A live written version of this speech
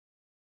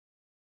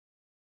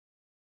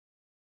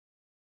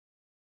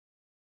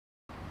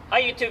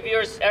Hi YouTube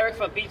viewers, Eric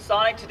from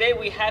BeatSonic. Today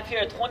we have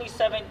here a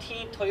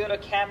 2017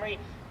 Toyota Camry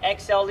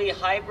XLE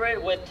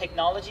Hybrid with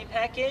technology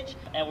package,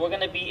 and we're going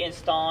to be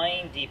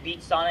installing the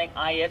BeatSonic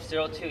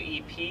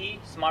IF-02EP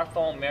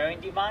Smartphone Mirroring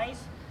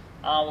device.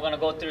 We're going to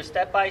go through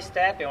step by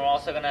step, and we're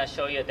also going to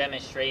show you a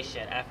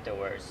demonstration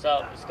afterwards.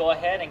 So let's go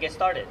ahead and get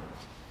started.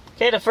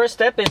 Okay, the first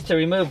step is to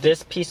remove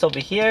this piece over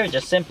here.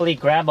 Just simply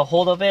grab a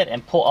hold of it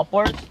and pull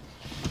upwards,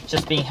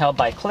 just being held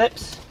by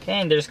clips. Okay,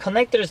 and there's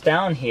connectors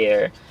down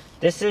here.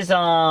 This is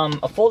a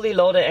fully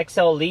loaded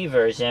XLE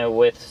version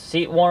with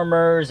seat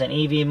warmers and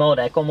EV mode,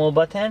 eco mode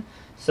button.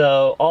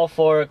 So all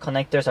four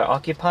connectors are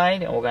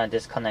occupied, and we're going to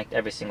disconnect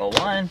every single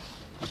one.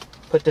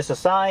 Put this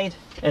aside.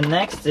 And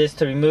next is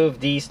to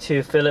remove these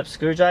two Phillips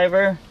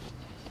screwdriver.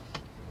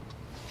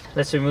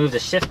 Let's remove the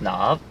shift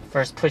knob.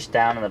 First push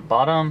down on the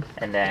bottom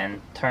and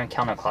then turn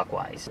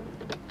counterclockwise.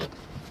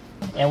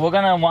 And we're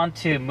going to want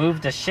to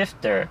move the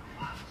shifter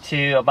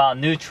to about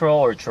neutral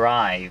or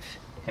drive.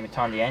 Let me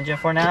turn on the engine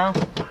for now.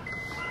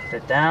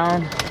 Put it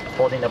down,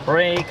 holding the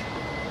brake,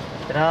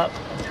 put it up,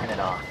 and turn it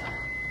off.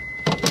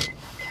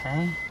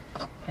 Okay,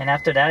 and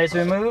after that is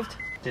removed,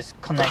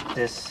 disconnect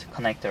this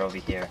connector over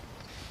here.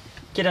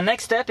 Okay, the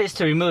next step is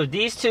to remove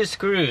these two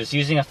screws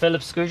using a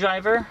Phillips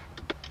screwdriver.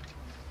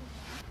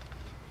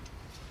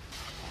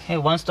 Okay,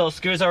 once those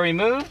screws are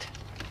removed,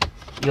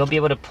 you'll be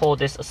able to pull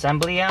this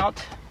assembly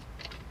out.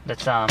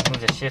 Let's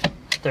move the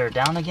shifter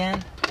down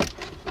again.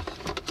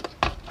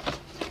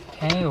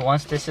 Okay,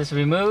 once this is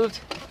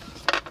removed,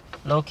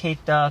 locate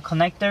the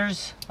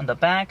connectors on the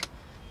back,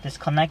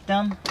 disconnect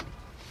them.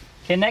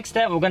 Okay, next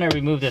step, we're going to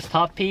remove this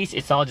top piece.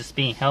 It's all just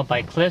being held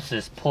by clips.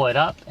 Just pull it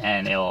up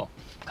and it'll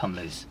come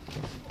loose.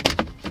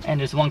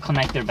 And there's one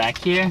connector back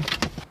here.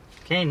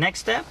 Okay, next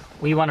step,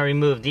 we want to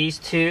remove these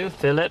two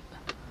Phillips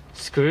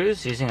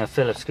screws using a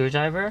Phillips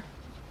screwdriver.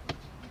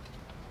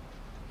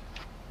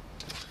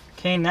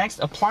 Okay, next,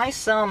 apply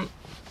some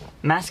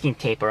masking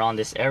tape around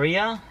this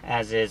area,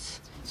 as it's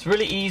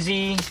really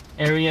easy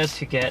area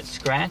to get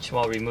scratched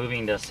while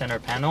removing the center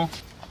panel.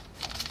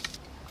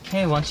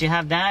 Okay, once you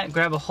have that,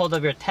 grab a hold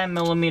of your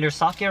 10mm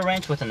socket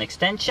wrench with an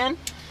extension,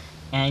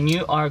 and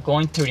you are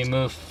going to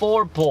remove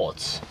 4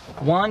 bolts.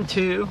 1,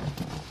 2,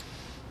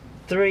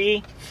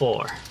 3,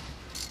 4.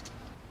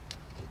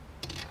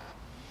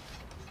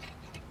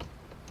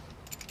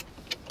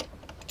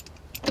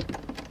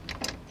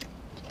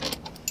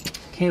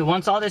 Okay,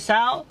 once all this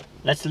out,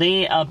 let's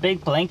lay a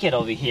big blanket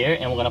over here,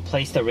 and we're going to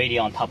place the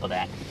radio on top of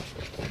that.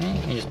 Okay,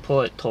 and just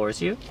pull it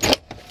towards you.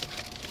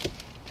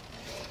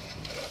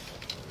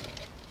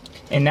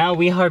 And now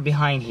we are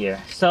behind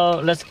here. So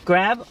let's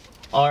grab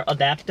our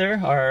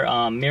adapter,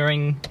 our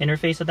mirroring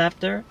interface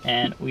adapter,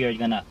 and we are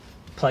going to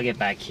plug it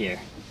back here.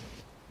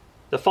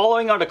 The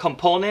following are the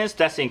components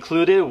that's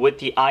included with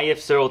the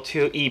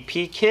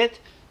IF-02EP kit.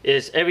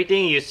 Is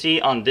everything you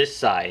see on this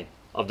side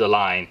of the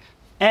line.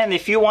 And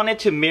if you wanted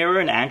to mirror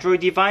an Android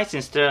device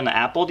instead of an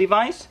Apple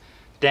device,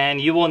 then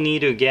you will need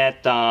to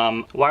get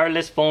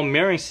wireless phone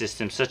mirroring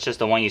systems such as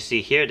the one you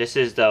see here. This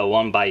is the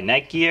one by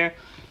Netgear.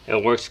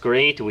 It works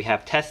great. We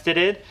have tested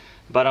it,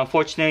 but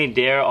unfortunately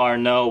there are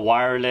no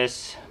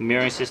wireless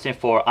mirroring system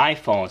for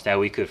iPhones that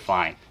we could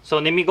find. So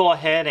let me go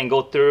ahead and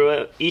go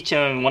through each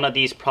and one of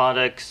these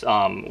products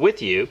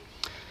with you.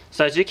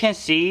 So as you can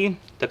see,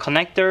 the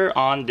connector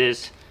on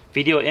this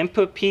video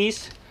input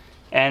piece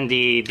and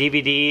the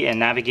DVD and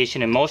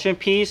navigation and motion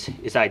piece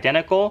is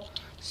identical,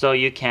 so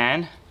you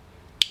can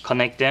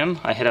connect them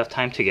ahead of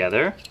time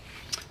together.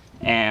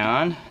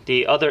 And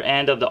the other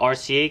end of the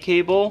RCA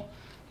cable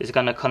is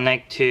going to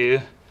connect to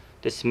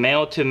this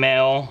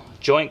male-to-male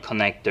joint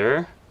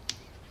connector,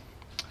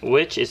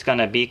 which is going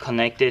to be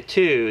connected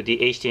to the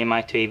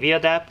HDMI to AV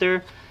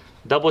adapter.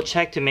 Double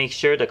check to make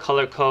sure the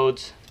color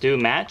codes do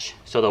match,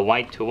 so the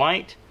white to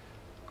white,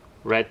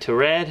 red to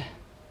red,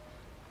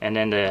 and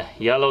then the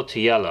yellow to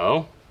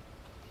yellow.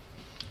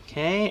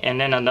 Okay, and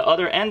then on the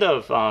other end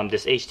of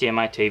this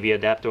HDMI to AV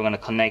adapter, we're going to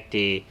connect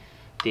the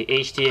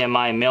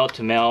HDMI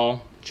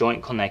male-to-male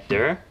joint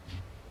connector.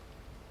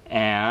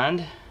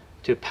 And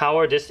to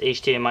power this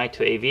HDMI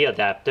to AV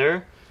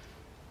adapter,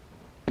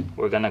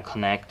 we're going to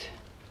connect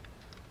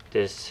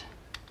this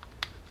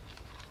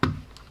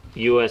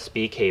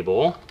USB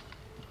cable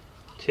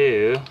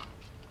to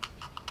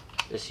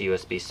this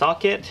USB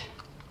socket.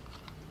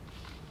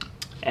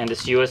 And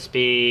this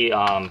USB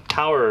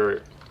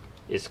power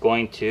is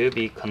going to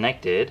be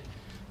connected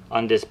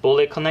on this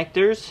bullet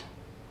connectors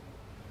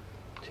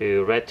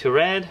to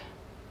red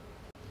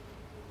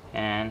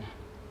and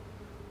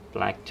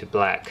black to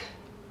black.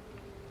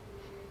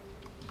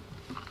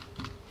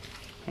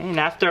 And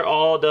after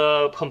all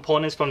the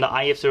components from the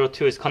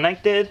IF-02 is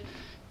connected,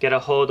 get a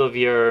hold of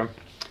the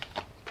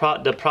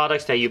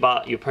products that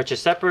you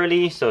purchased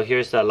separately. So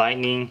here's the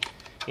Lightning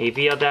AV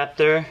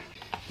adapter.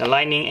 The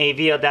Lightning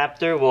AV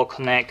adapter will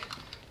connect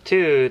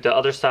to the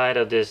other side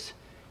of this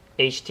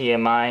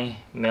HDMI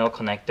male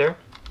connector,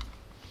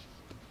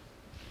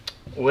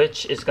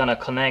 which is going to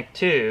connect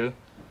to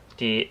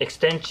the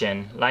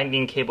extension,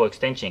 lightning cable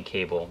extension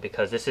cable,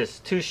 because this is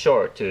too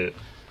short to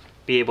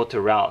be able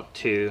to route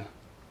to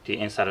the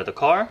inside of the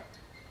car.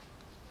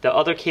 The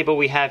other cable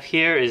we have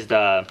here is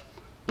the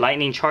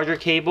lightning charger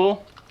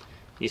cable.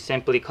 You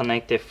simply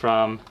connect it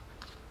from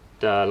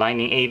the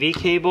lightning AV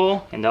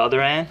cable, and the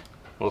other end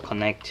will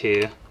connect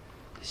to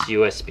this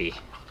USB.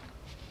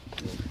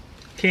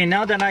 Okay,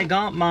 now that I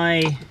got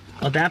my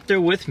adapter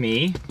with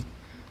me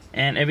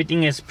and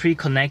everything is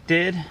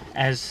pre-connected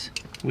as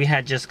we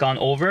had just gone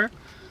over,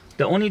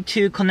 the only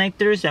two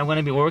connectors that I'm going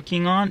to be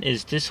working on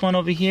is this one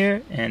over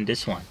here and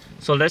this one.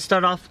 So let's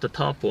start off with the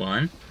top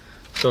one.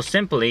 So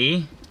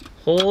simply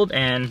hold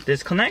and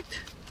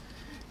disconnect,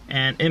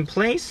 and in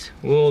place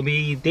we'll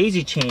be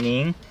daisy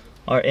chaining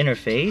our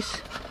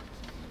interface.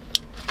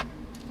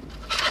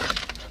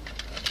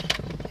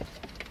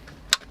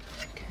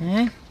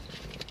 Okay,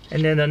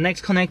 and then the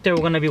next connector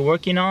we're going to be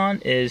working on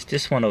is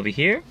this one over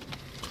here.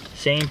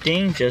 Same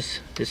thing,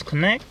 just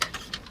disconnect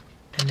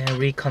and then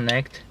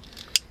reconnect,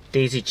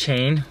 daisy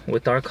chain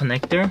with our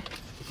connector.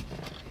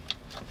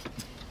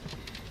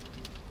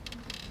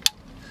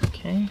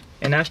 Okay,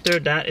 and after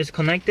that is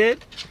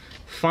connected,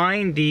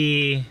 find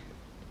the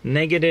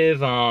negative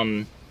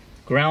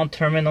ground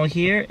terminal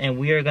here, and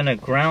we are gonna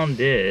ground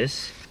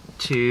this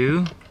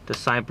to the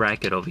side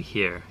bracket over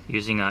here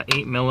using a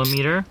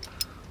 8mm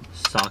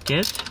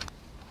socket.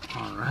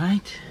 All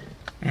right,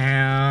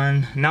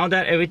 and now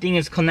that everything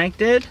is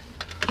connected,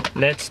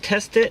 let's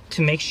test it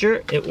to make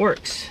sure it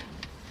works.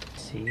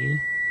 See,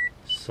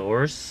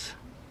 source,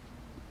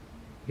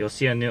 you'll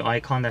see a new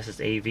icon that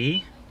says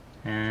AV,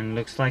 and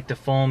looks like the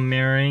phone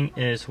mirroring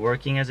is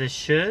working as it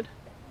should.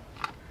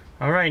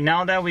 Alright,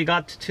 now that we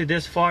got to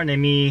this far, let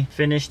me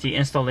finish the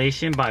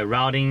installation by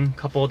routing a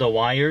couple of the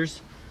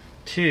wires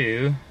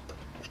to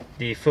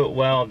the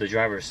footwell of the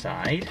driver's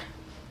side.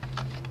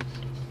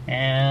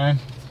 And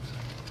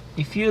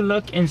if you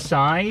look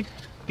inside,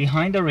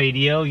 behind the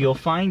radio, you'll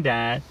find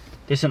that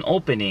there's an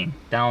opening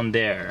down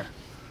there.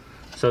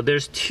 So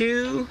there's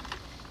two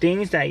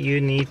things that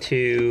you need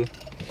to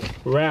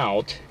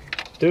route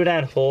through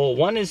that hole.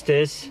 One is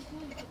this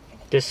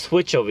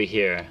switch over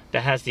here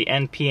that has the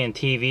NP and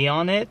TV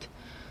on it.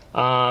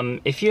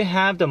 If you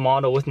have the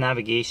model with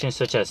navigation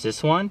such as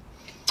this one,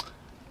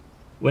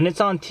 when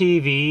it's on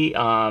TV,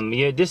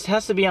 this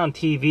has to be on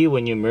TV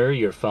when you mirror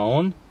your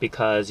phone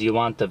because you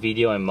want the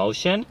video in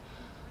motion.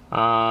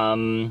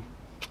 But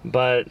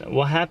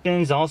what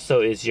happens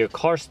also is your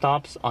car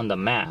stops on the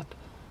map.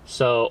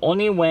 So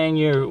only when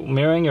you're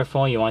mirroring your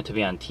phone you want it to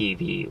be on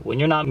TV. When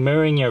you're not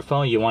mirroring your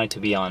phone you want it to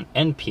be on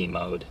NP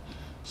mode.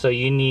 So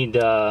you need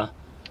the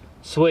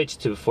switch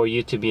for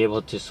you to be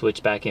able to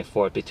switch back and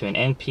forth between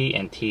NP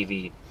and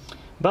TV.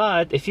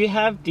 But if you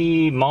have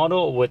the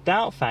model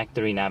without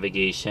factory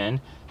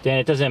navigation, then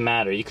it doesn't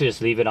matter. You could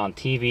just leave it on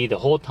TV the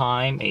whole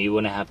time and you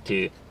wouldn't have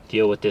to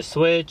deal with this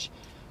switch.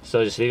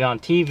 So just leave it on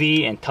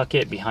TV and tuck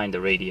it behind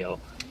the radio.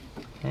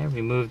 Okay,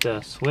 remove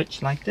the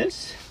switch like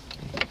this.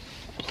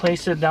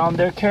 Place it down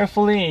there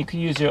carefully, and you can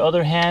use your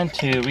other hand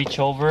to reach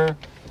over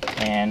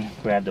and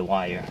grab the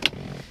wire.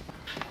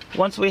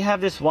 Once we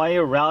have this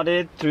wire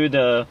routed through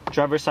the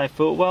driver's side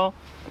footwell,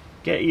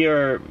 get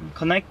your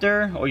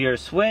connector or your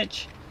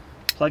switch,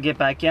 plug it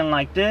back in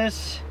like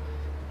this,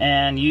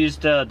 and use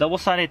the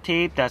double-sided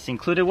tape that's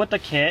included with the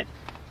kit.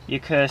 You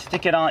could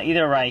stick it on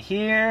either right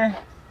here,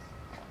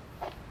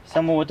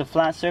 somewhere with a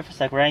flat surface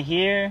like right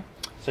here.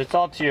 So it's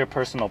all to your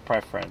personal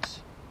preference.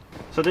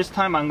 So this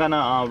time I'm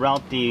gonna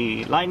route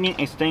the lightning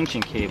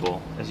extension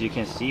cable. As you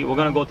can see, we're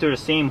gonna go through the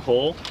same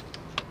hole,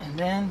 and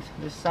then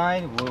this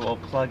side we will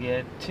plug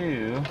it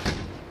to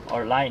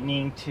our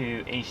lightning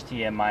to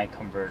HDMI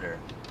converter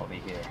over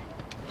here.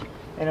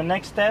 And the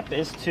next step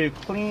is to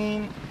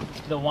clean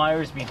the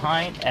wires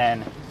behind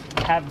and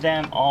have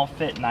them all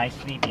fit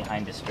nicely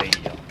behind this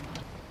radio.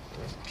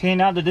 Okay,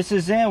 now that this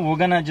is in, we're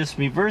gonna just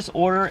reverse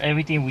order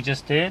everything we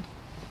just did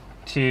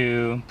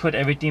to put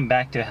everything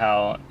back to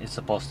how it's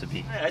supposed to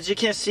be. As you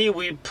can see,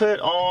 we put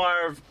all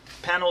our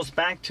panels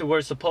back to where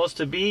it's supposed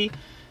to be,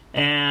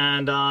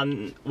 and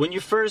when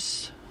you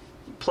first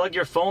plug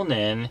your phone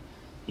in,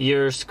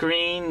 your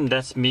screen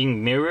that's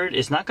being mirrored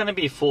is not going to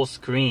be full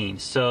screen.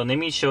 So let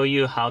me show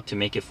you how to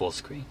make it full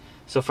screen.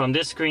 So from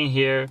this screen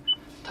here,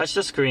 touch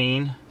the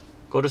screen,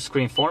 go to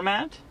screen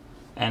format,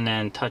 and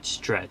then touch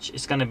stretch.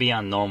 It's going to be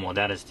on normal,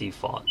 that is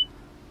default.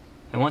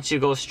 And once you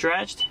go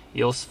stretched,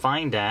 you'll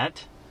find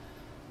that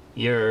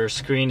your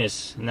screen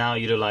is now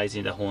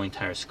utilizing the whole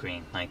entire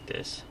screen like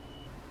this.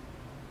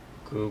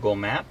 Google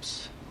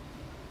Maps,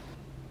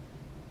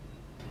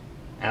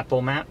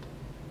 Apple Map,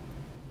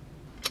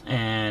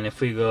 and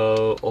if we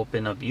go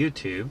open up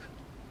YouTube,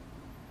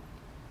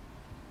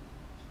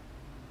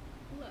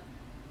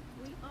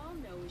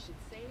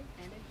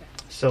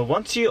 so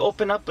once you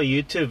open up a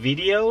YouTube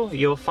video,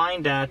 you'll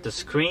find that the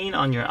screen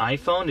on your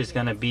iPhone is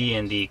going to be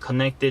in the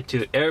connected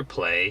to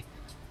AirPlay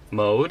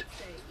mode.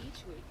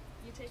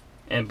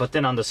 But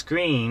then on the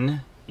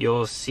screen,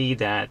 you'll see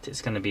that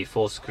it's going to be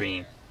full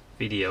screen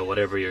video,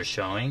 whatever you're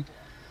showing.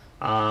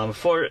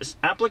 For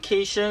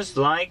applications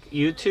like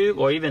YouTube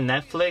or even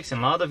Netflix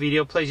and a lot of the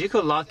video plays, you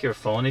could lock your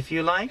phone if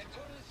you like.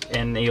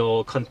 and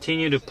it'll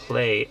continue to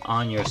play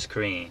on your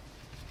screen.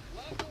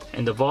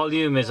 And the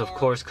volume is of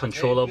course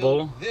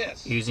controllable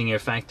using your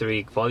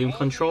factory volume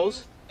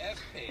controls.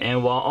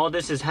 And while all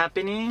this is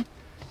happening,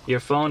 your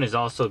phone is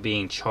also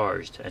being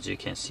charged, as you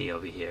can see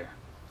over here.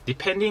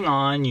 Depending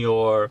on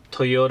your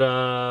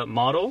Toyota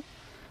model,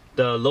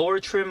 the lower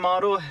trim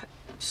model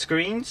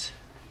screens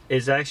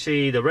is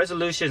actually, the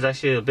resolution is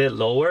actually a bit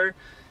lower,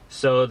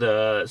 so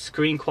the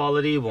screen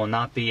quality will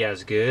not be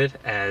as good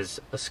as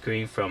a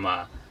screen from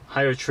a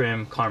higher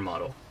trim car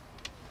model.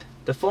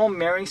 The phone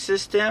mirroring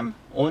system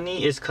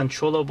only is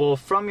controllable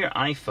from your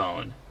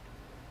iPhone,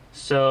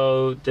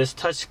 so this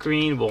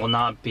touchscreen will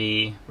not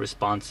be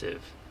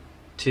responsive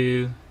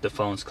to the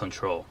phone's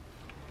control.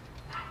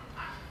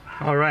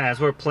 Alright, as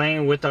we're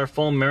playing with our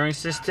phone mirroring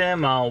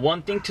system,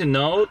 one thing to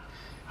note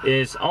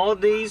is all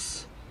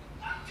these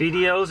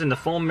videos in the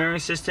phone mirroring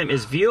system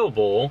is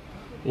viewable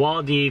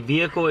while the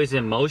vehicle is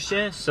in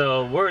motion.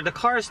 So the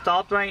car is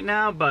stopped right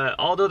now, but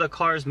although the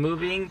car is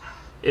moving,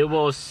 it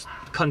will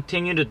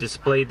continue to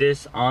display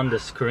this on the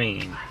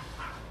screen.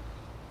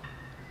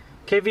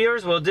 Okay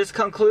viewers, well this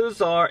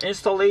concludes our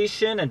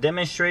installation and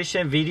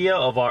demonstration video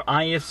of our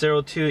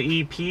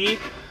IF-02EP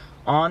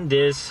on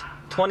this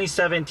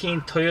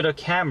 2017 Toyota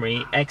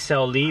Camry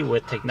XLE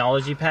with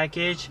technology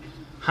package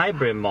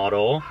hybrid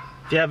model.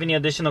 If you have any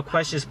additional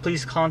questions,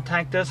 please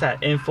contact us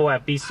at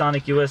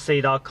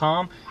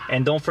info@beatsonicusa.com,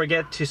 and don't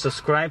forget to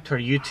subscribe to our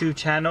YouTube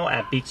channel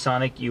at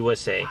BeatSonic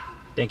USA.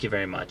 Thank you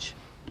very much.